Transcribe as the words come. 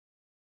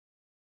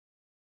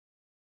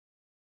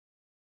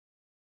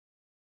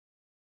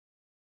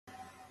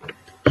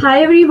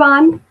Hi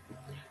everyone,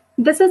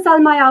 this is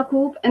Salma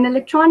Yaqoob, an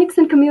Electronics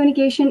and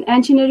Communication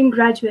Engineering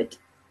graduate.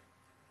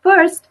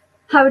 First,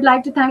 I would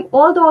like to thank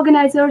all the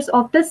organizers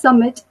of this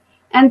summit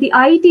and the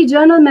IET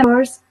Journal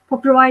members for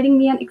providing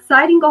me an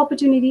exciting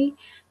opportunity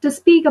to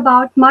speak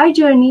about my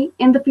journey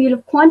in the field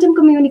of quantum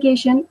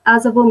communication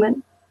as a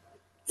woman.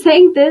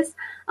 Saying this,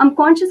 I'm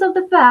conscious of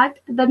the fact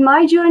that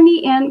my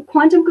journey in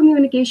quantum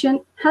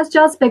communication has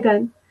just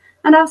begun,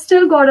 and I've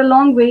still got a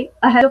long way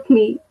ahead of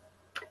me.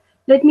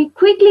 Let me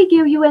quickly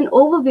give you an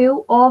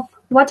overview of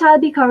what I'll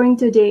be covering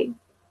today.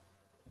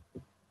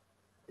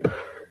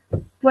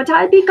 What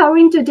I'll be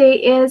covering today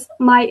is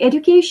my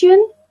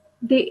education,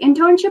 the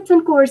internships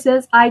and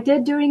courses I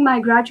did during my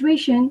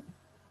graduation,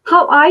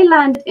 how I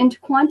landed into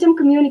quantum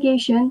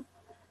communication.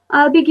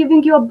 I'll be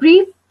giving you a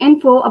brief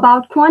info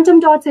about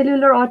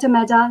quantum.cellular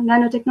automata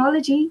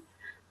nanotechnology,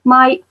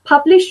 my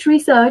published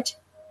research,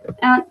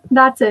 and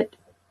that's it.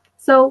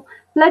 So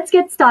let's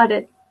get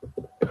started.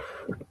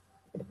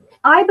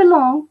 I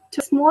belong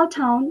to a small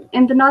town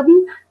in the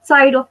northern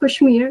side of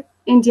Kashmir,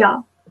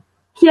 India.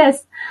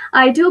 Yes,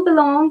 I do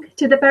belong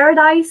to the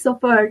paradise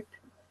of earth.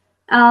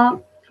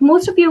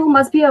 Most of you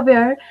must be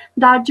aware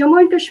that Jammu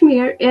and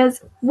Kashmir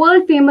is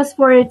world famous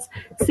for its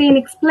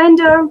scenic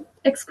splendor,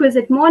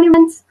 exquisite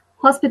monuments,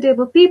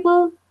 hospitable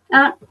people,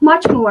 and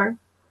much more.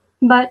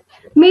 But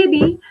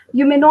maybe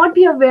you may not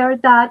be aware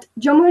that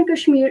Jammu and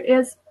Kashmir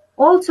has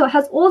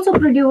also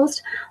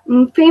produced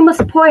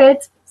famous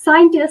poets,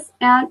 scientists,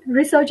 and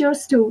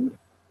researchers too.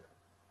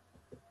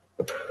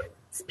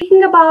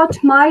 Speaking about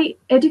my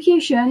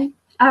education,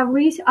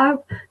 I've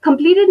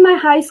completed my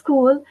high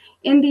school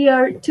in the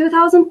year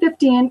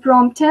 2015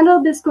 from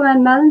Tyndall Biscoe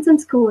and Mallinson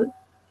School,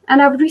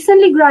 and I've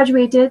recently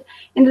graduated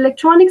in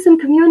Electronics and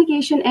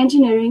Communication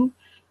Engineering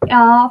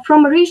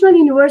from a regional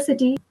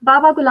university,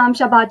 Baba Ghulam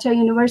Shah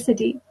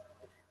University,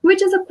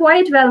 which is a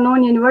quite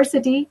well-known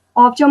university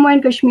of Jammu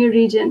and Kashmir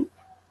region.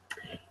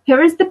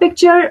 Here is the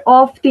picture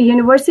of the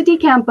university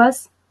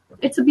campus.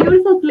 It's a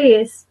beautiful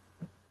place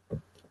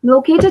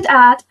located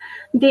at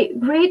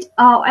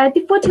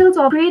the foothills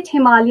of Great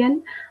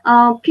Himalayan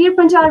Pir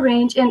Panjal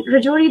Range in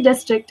Rajouri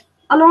district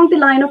along the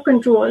line of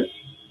control.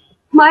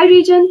 My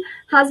region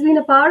has been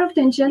a part of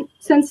tension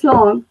since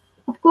long.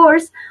 Of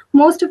course,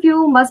 most of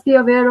you must be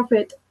aware of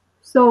it.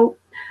 So,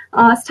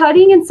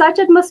 studying in such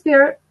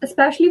atmosphere,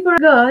 especially for a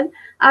girl,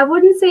 I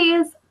wouldn't say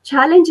is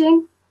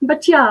challenging,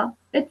 but yeah,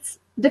 it's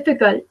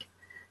difficult.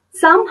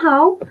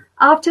 Somehow,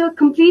 after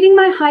completing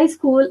my high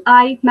school,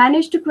 I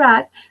managed to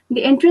crack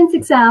the entrance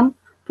exam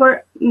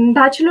for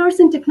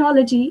Bachelor's in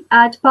Technology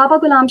at Baba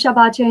Ghulam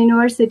Shah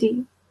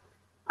University.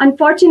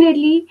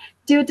 Unfortunately,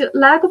 due to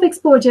lack of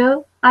exposure,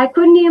 I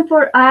couldn't aim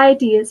for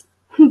IITs.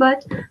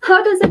 But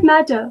how does it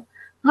matter?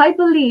 I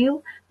believe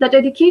that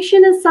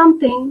education is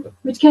something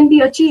which can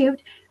be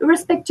achieved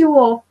irrespective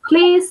of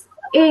place,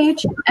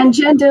 age, and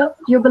gender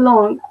you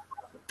belong.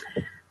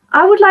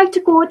 I would like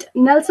to quote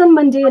Nelson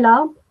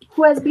Mandela,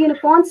 who has been a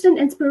constant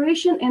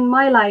inspiration in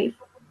my life.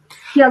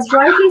 He has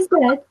rightly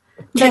said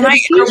that Can I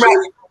education...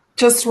 interrupt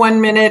just 1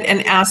 minute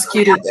and ask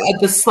you to,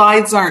 the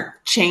slides aren't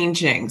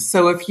changing,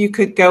 so if you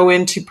could go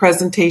into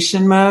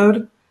presentation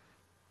mode.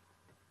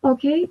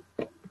 Okay.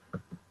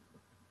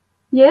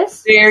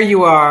 Yes? There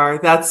you are.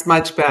 That's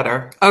much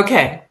better.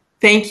 Okay.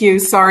 Thank you.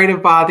 Sorry to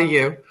bother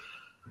you.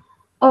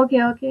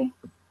 Okay.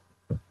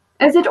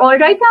 Is it all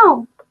right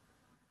now?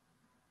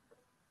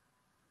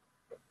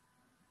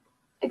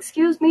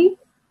 Excuse me?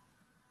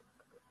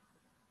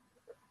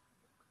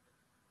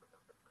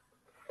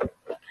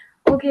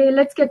 Okay,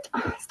 let's get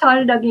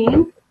started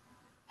again.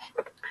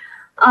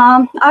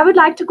 I would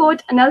like to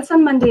quote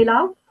Nelson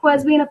Mandela, who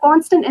has been a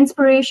constant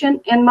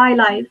inspiration in my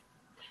life.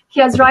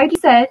 He has rightly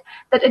said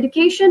that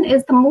education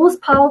is the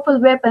most powerful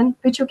weapon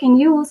which you can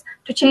use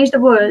to change the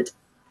world,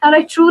 and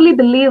I truly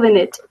believe in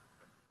it.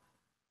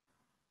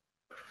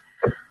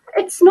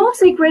 It's no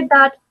secret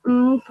that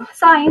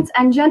science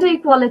and gender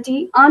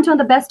equality aren't on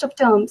the best of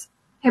terms.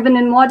 Even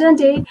in modern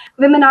day,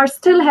 women are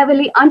still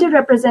heavily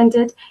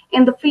underrepresented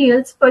in the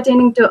fields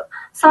pertaining to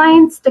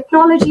science,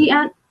 technology,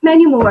 and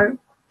many more.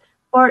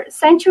 For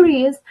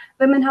centuries,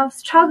 women have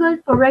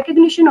struggled for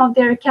recognition of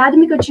their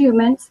academic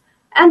achievements,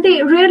 and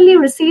they rarely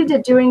received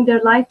it during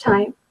their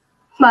lifetime.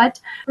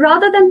 But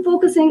rather than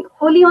focusing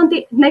wholly on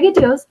the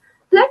negatives,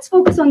 let's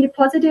focus on the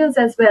positives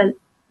as well.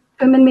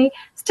 Women may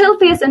still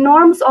face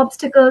enormous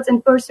obstacles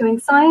in pursuing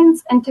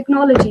science and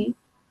technology,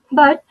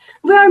 but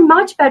we are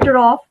much better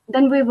off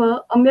than we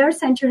were a mere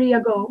century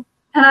ago,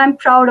 and I'm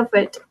proud of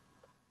it.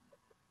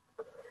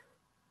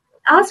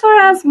 As far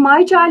as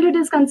my childhood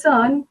is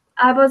concerned,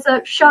 I was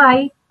a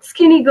shy,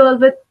 skinny girl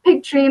with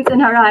big dreams in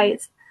her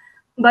eyes.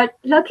 But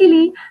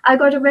luckily, I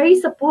got a very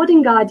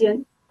supporting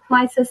guardian,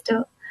 my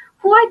sister,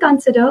 who I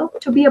consider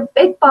to be a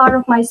big part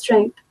of my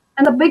strength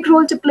and a big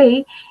role to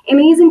play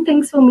amazing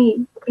things for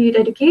me, be it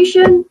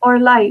education or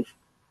life.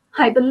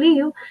 I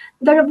believe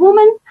that a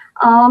woman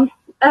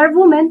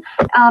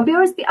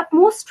bears the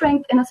utmost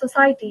strength in a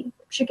society.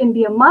 She can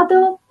be a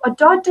mother, a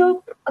daughter,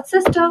 a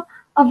sister,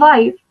 a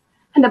wife,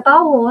 and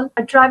above all,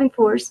 a driving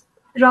force.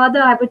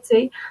 Rather, I would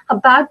say a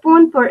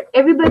backbone for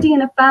everybody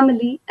in a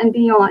family and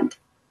beyond.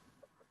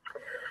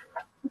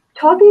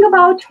 Talking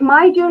about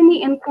my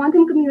journey in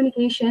quantum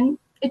communication,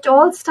 it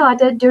all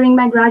started during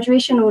my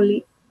graduation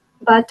only.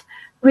 But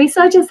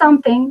research is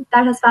something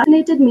that has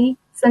fascinated me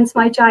since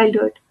my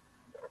childhood.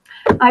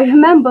 I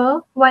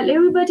remember while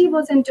everybody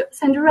was into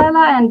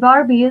Cinderella and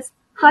Barbies,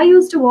 I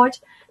used to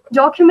watch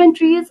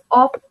documentaries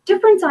of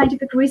different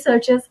scientific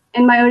researches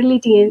in my early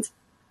teens.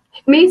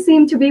 It may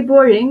seem to be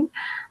boring.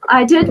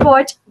 I did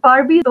watch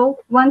Barbie though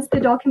once the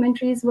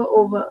documentaries were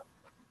over.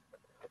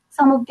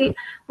 Some of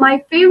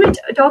my favorite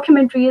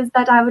documentaries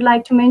that I would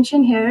like to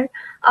mention here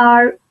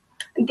are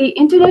The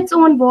Internet's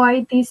Own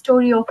Boy, The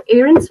Story of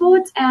Aaron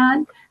Swartz,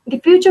 and The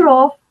Future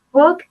of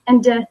Work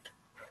and Death.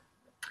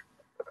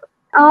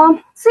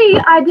 See,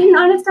 I didn't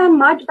understand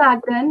much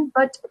back then,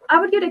 but I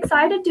would get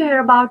excited to hear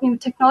about new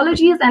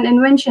technologies and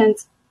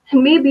inventions,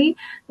 and maybe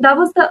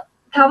because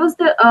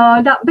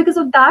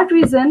of that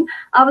reason,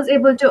 I was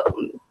able to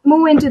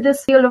move into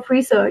this field of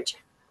research.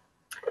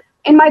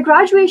 In my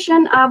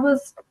graduation, I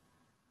was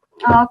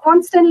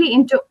constantly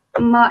into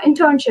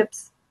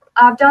internships.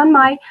 I've done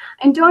my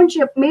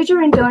major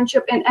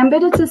internship in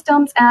embedded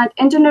systems and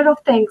Internet of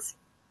Things,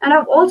 and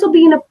I've also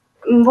been a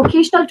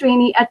vocational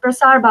trainee at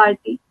Prasar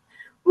Bharati,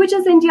 which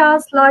is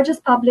India's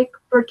largest public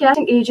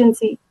broadcasting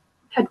agency,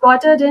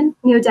 headquartered in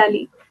New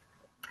Delhi.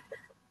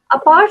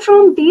 Apart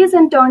from these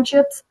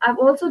internships, I've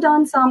also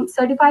done some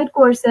certified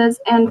courses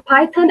in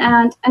Python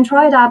and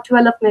Android app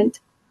development.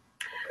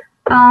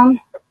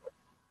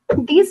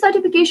 These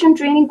certification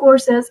training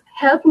courses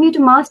helped me to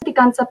master the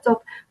concepts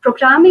of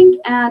programming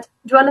and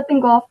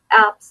developing of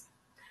apps.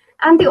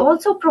 And they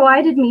also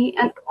provided me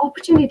an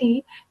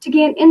opportunity to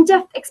gain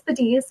in-depth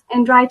expertise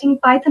in writing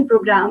Python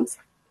programs.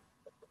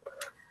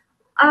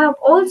 I have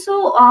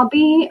also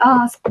been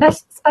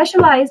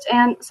specialized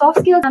in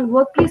soft skills and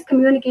workplace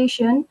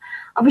communication,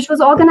 which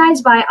was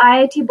organized by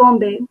IIT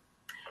Bombay.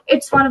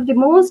 It's one of the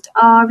most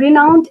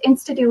renowned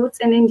institutes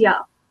in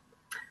India.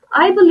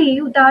 I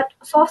believe that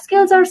soft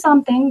skills are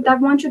something that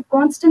one should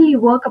constantly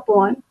work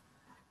upon.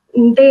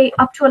 They,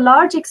 up to a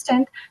large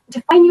extent,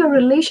 define your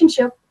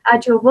relationship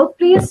at your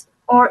workplace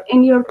or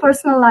in your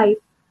personal life.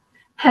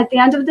 At the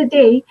end of the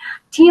day,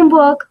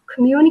 teamwork,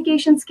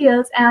 communication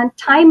skills, and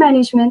time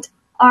management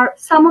are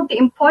some of the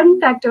important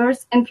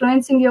factors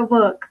influencing your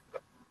work.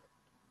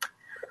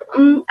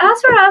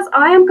 As far as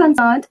I am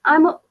concerned,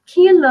 I'm a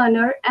keen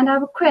learner and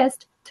have a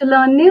quest to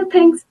learn new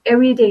things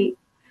every day.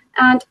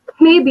 And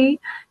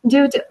maybe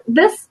due to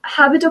this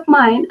habit of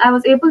mine, I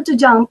was able to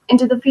jump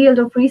into the field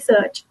of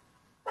research.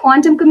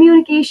 Quantum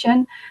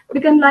communication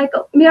became like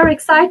a mere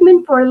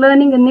excitement for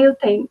learning a new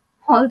thing,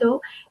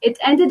 although it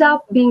ended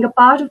up being a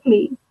part of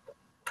me.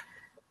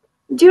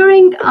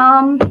 During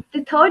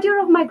the third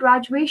year of my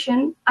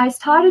graduation, I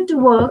started to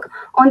work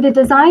on the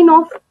design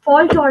of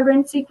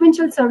fault-tolerant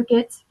sequential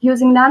circuits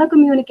using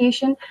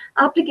nanocommunication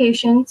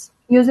applications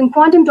using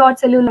quantum dot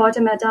cellular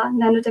automata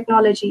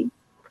nanotechnology.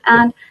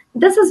 And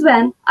this is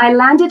when I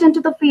landed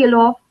into the field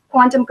of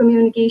quantum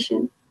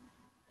communication.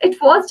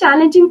 It was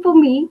challenging for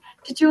me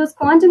to choose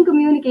quantum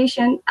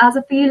communication as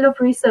a field of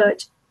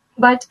research,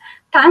 but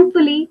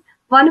thankfully,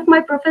 one of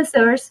my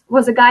professors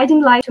was a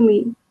guiding light to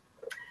me.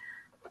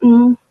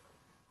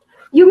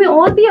 You may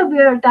all be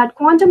aware that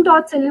quantum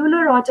dot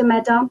cellular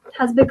automata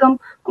has become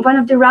one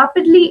of the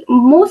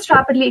most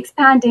rapidly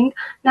expanding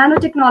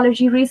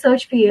nanotechnology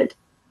research field,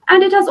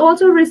 and it has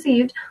also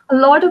received a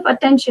lot of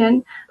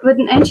attention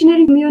within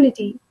engineering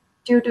community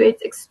due to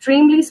its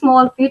extremely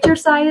small feature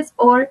size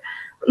or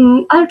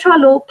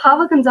ultra-low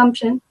power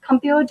consumption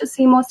compared to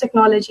CMOS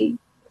technology.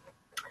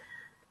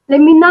 Let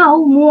me now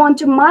move on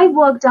to my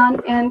work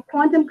done in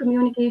quantum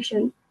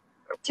communication.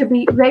 To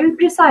be very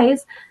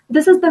precise,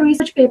 this is the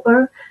research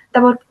paper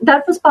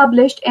that was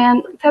published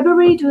in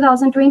February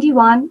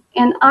 2021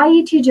 in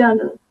IET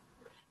Journal.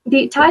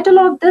 The title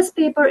of this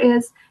paper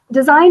is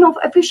Design of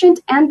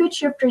Efficient Ambit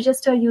Shift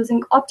Register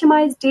Using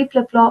Optimized D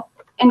Flip-Flop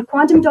in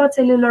Quantum Dot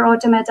Cellular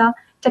Automata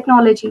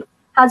Technology,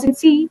 as you can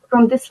see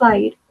from this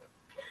slide.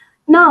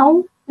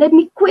 Now, let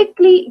me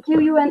quickly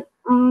give you a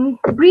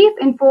brief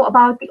info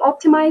about the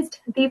optimized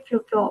D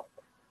flip-flop.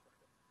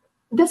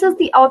 This is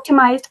the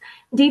optimized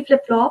D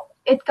flip-flop.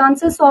 It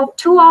consists of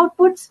two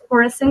outputs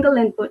for a single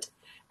input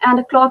and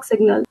a clock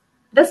signal.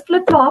 This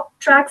flip-flop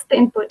tracks the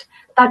input.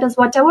 That is,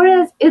 whatever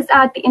is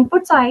at the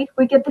input side,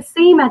 we get the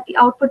same at the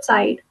output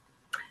side.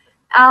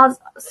 As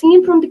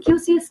seen from the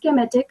QC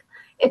schematic,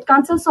 it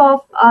consists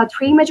of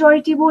 3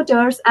 majority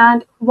voters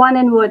and 1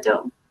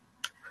 inverter.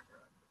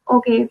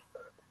 Okay.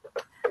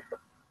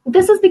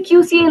 This is the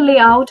QCA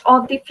layout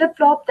of the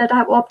flip-flop that I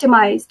have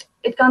optimized.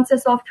 It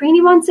consists of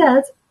 21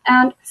 cells,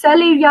 and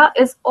cell area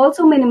is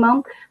also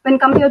minimum when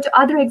compared to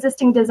other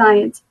existing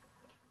designs.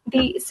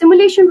 The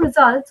simulation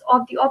results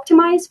of the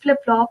optimized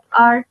flip-flop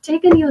are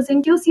taken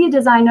using QC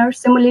Designer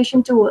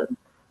simulation tool.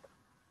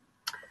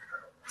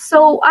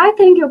 So I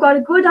think you got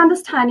a good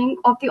understanding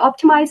of the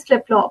optimized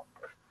flip-flop.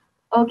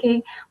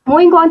 Okay,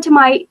 moving on to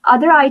my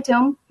other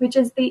item, which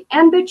is the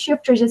Ambit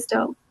shift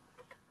register.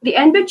 The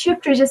Ambit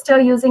shift register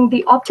using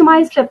the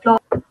optimized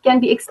flip-flop can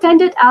be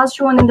extended as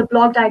shown in the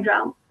block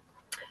diagram.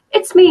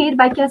 It's made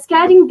by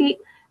cascading the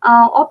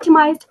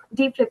optimized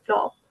D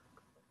flip-flop.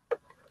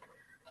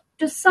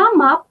 To sum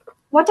up,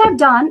 what I've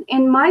done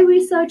in my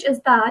research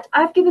is that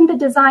I've given the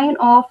design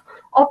of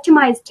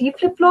optimized D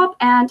flip-flop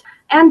and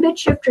Ambit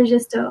shift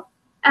register.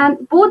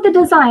 And both the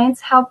designs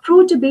have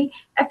proved to be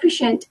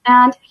efficient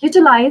and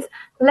utilize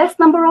less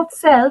number of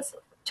cells,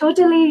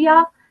 total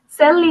area,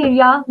 cell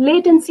area,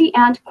 latency,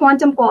 and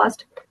quantum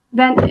cost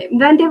when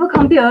they were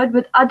compared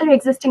with other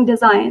existing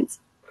designs.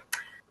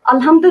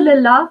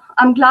 Alhamdulillah,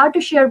 I'm glad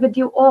to share with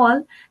you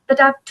all that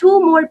I have 2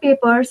 more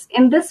papers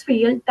in this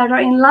field that are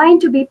in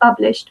line to be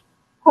published.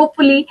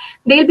 Hopefully,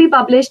 they'll be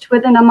published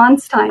within a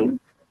month's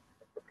time.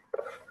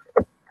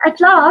 At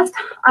last,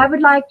 I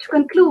would like to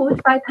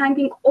conclude by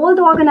thanking all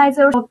the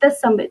organizers of this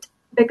summit,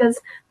 because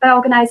by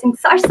organizing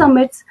such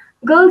summits,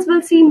 girls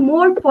will see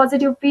more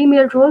positive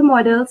female role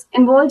models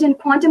involved in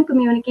quantum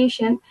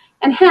communication,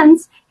 and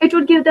hence it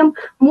would give them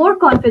more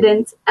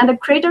confidence and a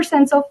greater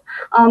sense of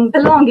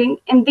belonging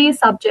in these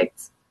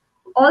subjects.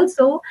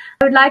 Also,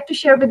 I would like to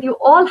share with you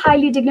all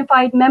highly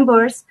dignified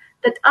members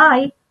that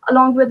I,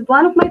 along with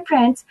one of my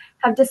friends,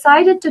 have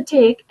decided to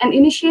take an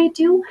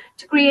initiative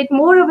to create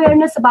more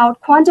awareness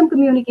about quantum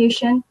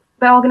communication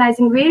by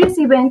organizing various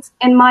events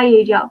in my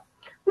area,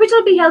 which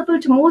will be helpful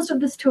to most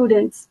of the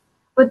students.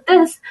 With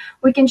this,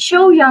 we can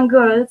show young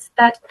girls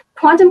that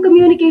quantum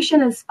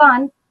communication is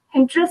fun,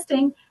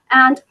 interesting,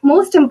 and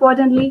most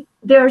importantly,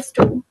 theirs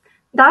too.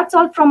 That's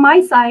all from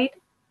my side.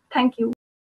 Thank you.